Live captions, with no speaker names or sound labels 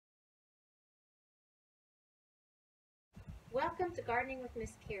Welcome to Gardening with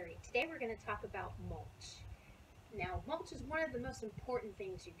Miss Carrie. Today we're going to talk about mulch. Now, mulch is one of the most important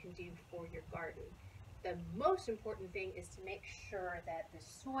things you can do for your garden. The most important thing is to make sure that the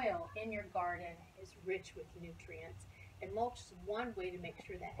soil in your garden is rich with nutrients, and mulch is one way to make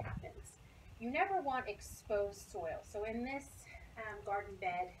sure that happens. You never want exposed soil. So in this garden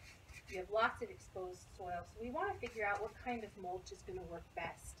bed, you have lots of exposed soil. So we want to figure out what kind of mulch is going to work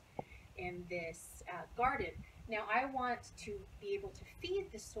best in this garden. Now I want to be able to feed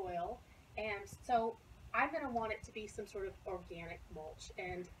the soil, and so I'm going to want it to be some sort of organic mulch,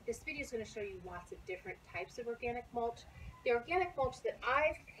 and this video is going to show you lots of different types of organic mulch. The organic mulch that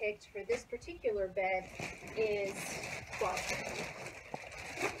I've picked for this particular bed is bark.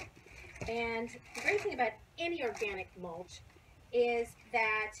 And the great thing about any organic mulch is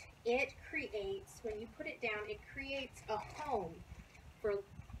that it creates, when you put it down, it creates a home for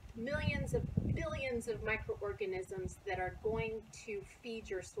millions of billions of microorganisms that are going to feed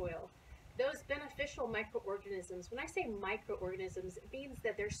your soil. Those beneficial microorganisms, when I say microorganisms, it means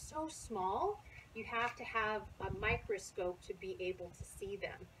that they're so small you have to have a microscope to be able to see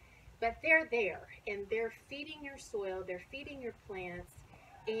them. But they're there, and they're feeding your soil, they're feeding your plants,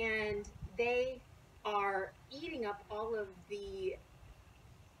 and they are eating up all of the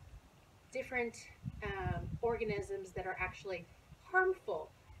different organisms that are actually harmful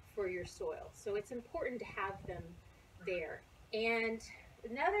for your soil. So it's important to have them there. And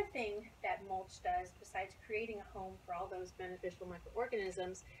another thing that mulch does, besides creating a home for all those beneficial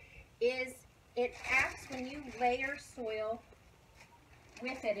microorganisms, is it acts, when you layer soil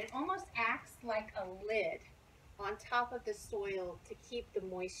with it, it almost acts like a lid on top of the soil to keep the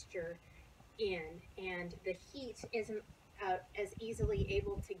moisture in, and the heat isn't as easily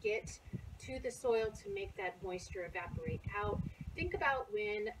able to get to the soil to make that moisture evaporate out. Think about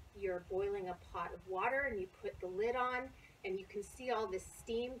when you're boiling a pot of water and you put the lid on and you can see all this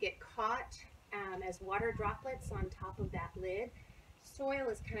steam get caught as water droplets on top of that lid. Soil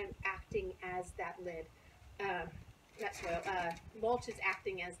is kind of acting as that lid. Mulch is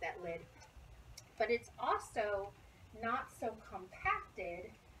acting as that lid. But it's also not so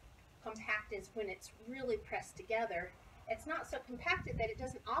compacted. Compact is when it's really pressed together. It's not so compacted that it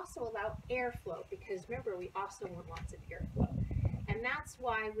doesn't also allow airflow, because remember, we also want lots of airflow. And that's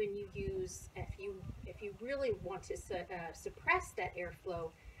why when you use, if you really want to suppress that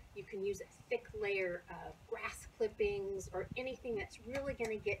airflow, you can use a thick layer of grass clippings or anything that's really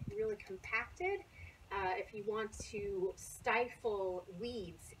going to get really compacted if you want to stifle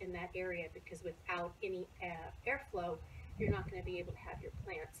weeds in that area, because without any airflow, you're not going to be able to have your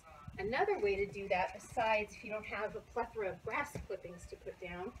plants. Another way to do that, besides if you don't have a plethora of grass clippings to put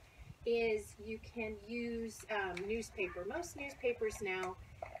down, is you can use newspaper. Most newspapers now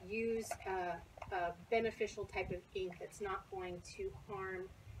use a beneficial type of ink that's not going to harm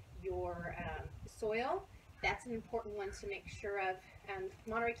your soil. That's an important one to make sure of.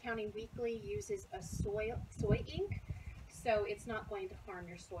 Monterey County Weekly uses a soy ink, so it's not going to harm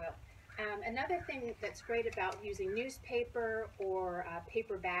your soil. Another thing that's great about using newspaper or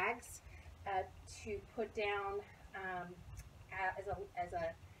paper bags to put down as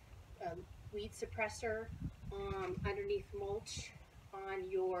a weed suppressor underneath mulch on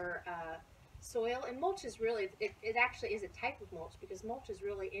your soil. And mulch is really, it actually is a type of mulch, because mulch is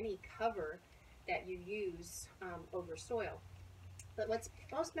really any cover that you use over soil. But what's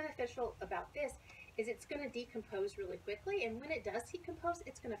most beneficial about this is it's going to decompose really quickly, and when it does decompose,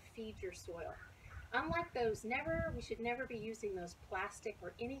 it's going to feed your soil. Unlike those, we should never be using those plastic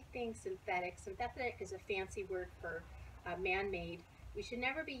or anything synthetic. Synthetic is a fancy word for man-made. We should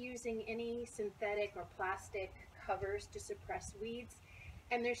never be using any synthetic or plastic covers to suppress weeds.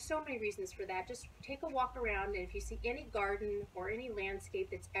 And there's so many reasons for that. Just take a walk around, and if you see any garden or any landscape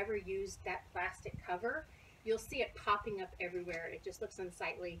that's ever used that plastic cover, you'll see it popping up everywhere. It just looks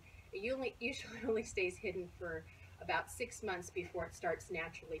unsightly. It usually only stays hidden for about 6 months before it starts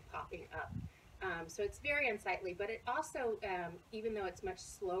naturally popping up. So it's very unsightly, but it also, even though it's much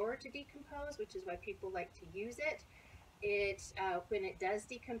slower to decompose, which is why people like to use it, when it does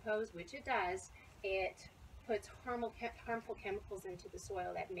decompose, which it does, it puts harmful chemicals into the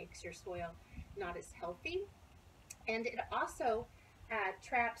soil that makes your soil not as healthy. And it also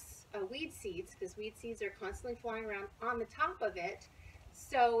traps weed seeds, because weed seeds are constantly flying around on the top of it.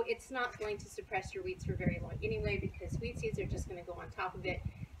 So it's not going to suppress your weeds for very long anyway, because weed seeds are just going to go on top of it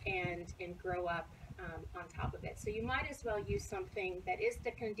and grow up on top of it. So you might as well use something that is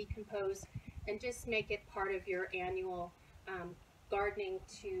going to decompose and just make it part of your annual gardening,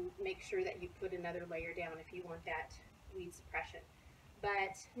 to make sure that you put another layer down if you want that weed suppression.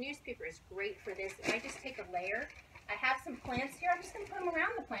 But newspaper is great for this. I just take a layer I have some plants here. I'm just going to put them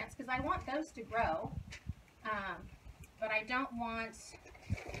around the plants because I want those to grow. But I don't want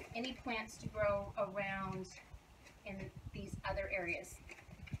any plants to grow around in these other areas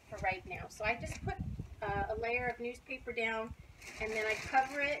for right now. So I just put a layer of newspaper down, and then I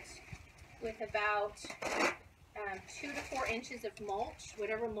cover it with about 2 to 4 inches of mulch,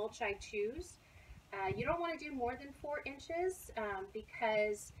 whatever mulch I choose. You don't want to do more than 4 inches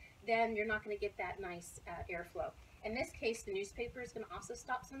because then you're not going to get that nice airflow. In this case, the newspaper is going to also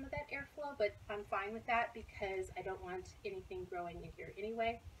stop some of that airflow, but I'm fine with that because I don't want anything growing in here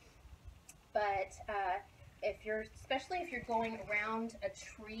anyway. But especially if you're going around a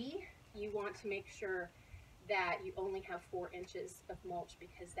tree, you want to make sure that you only have 4 inches of mulch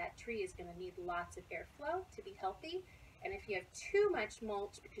because that tree is going to need lots of airflow to be healthy. And if you have too much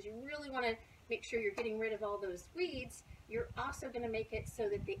mulch because you really want to make sure you're getting rid of all those weeds, you're also going to make it so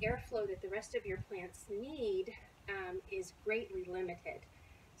that the airflow that the rest of your plants need is greatly limited.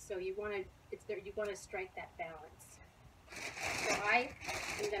 So you want to strike that balance. So I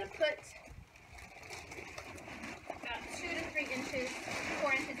am going to put about 2 to 3 inches,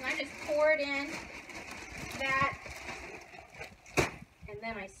 4 inches, and I just pour it in that, and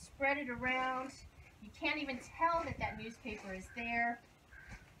then I spread it around. You can't even tell that that newspaper is there.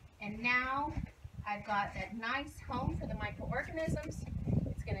 And now I've got that nice home for the microorganisms.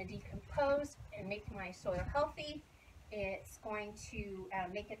 It's going to decompose and make my soil healthy. It's going to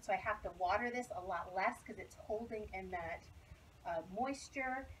make it so I have to water this a lot less because it's holding in that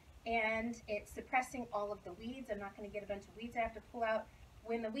moisture, and it's suppressing all of the weeds. I'm not going to get a bunch of weeds I have to pull out.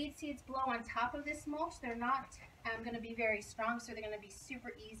 When the weed seeds blow on top of this mulch, they're not going to be very strong, so they're going to be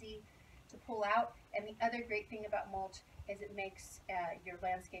super easy to pull out. And the other great thing about mulch is it makes your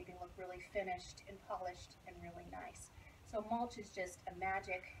landscaping look really finished and polished and really nice. So mulch is just a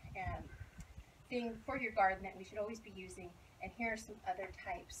magic thing for your garden that we should always be using. And here are some other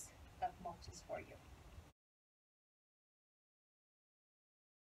types of mulches for you.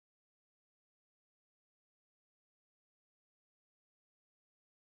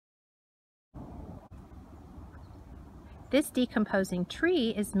 This decomposing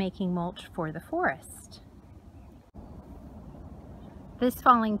tree is making mulch for the forest. This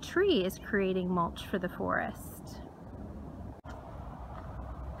falling tree is creating mulch for the forest.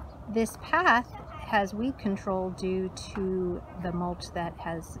 This path has weed control due to the mulch that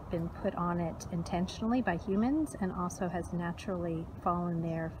has been put on it intentionally by humans and also has naturally fallen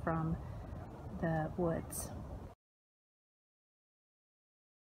there from the woods.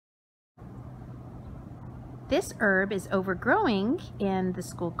 This herb is overgrowing in the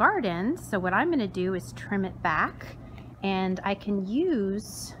school garden, so what I'm going to do is trim it back, and I can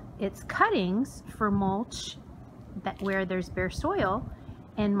use its cuttings for mulch where there's bare soil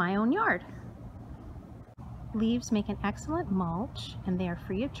in my own yard. Leaves make an excellent mulch, and they are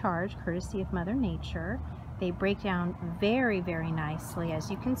free of charge, courtesy of Mother Nature. They break down very, very nicely,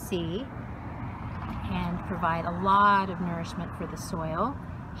 as you can see, and provide a lot of nourishment for the soil.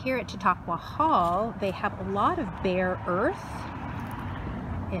 Here at Chautauqua Hall, they have a lot of bare earth.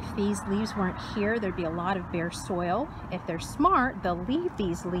 If these leaves weren't here, there'd be a lot of bare soil. If they're smart, they'll leave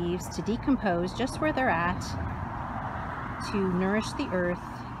these leaves to decompose just where they're at to nourish the earth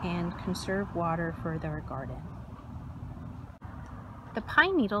and conserve water for their garden. The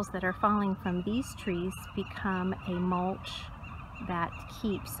pine needles that are falling from these trees become a mulch that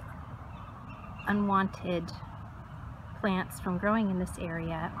keeps unwanted plants from growing in this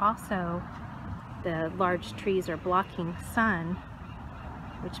area. Also, the large trees are blocking sun,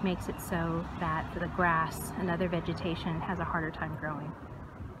 which makes it so that the grass and other vegetation has a harder time growing.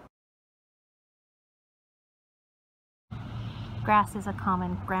 Grass is a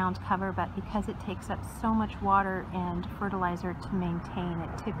common ground cover, but because it takes up so much water and fertilizer to maintain,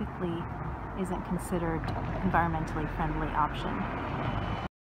 it typically isn't considered an environmentally friendly option.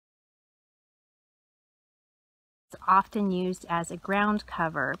 It's often used as a ground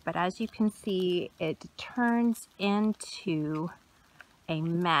cover, but as you can see, it turns into a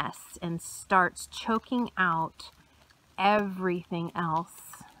mess and starts choking out everything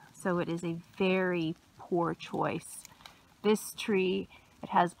else. So it is a very poor choice. This tree, it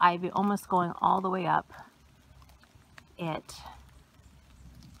has ivy almost going all the way up it.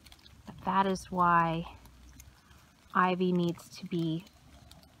 But that is why ivy needs to be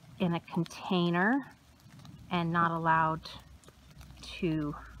in a container and not allowed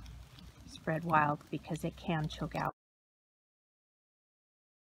to spread wild because it can choke out.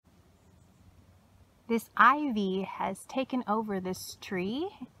 This ivy has taken over this tree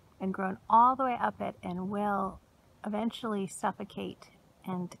and grown all the way up it and will eventually suffocate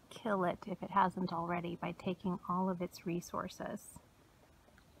and kill it if it hasn't already by taking all of its resources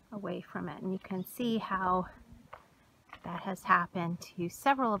away from it. And you can see how that has happened to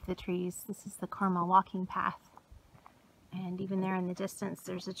several of the trees. This is the Carmel walking path. And even there in the distance,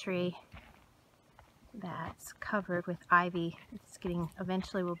 there's a tree that's covered with ivy. It's getting,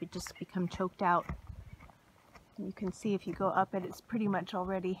 eventually will just become choked out. And you can see if you go up it, it's pretty much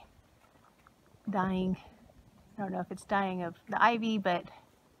already dying. I don't know if it's dying of the ivy, but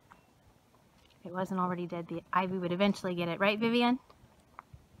if it wasn't already dead, the ivy would eventually get it. Right, Vivian?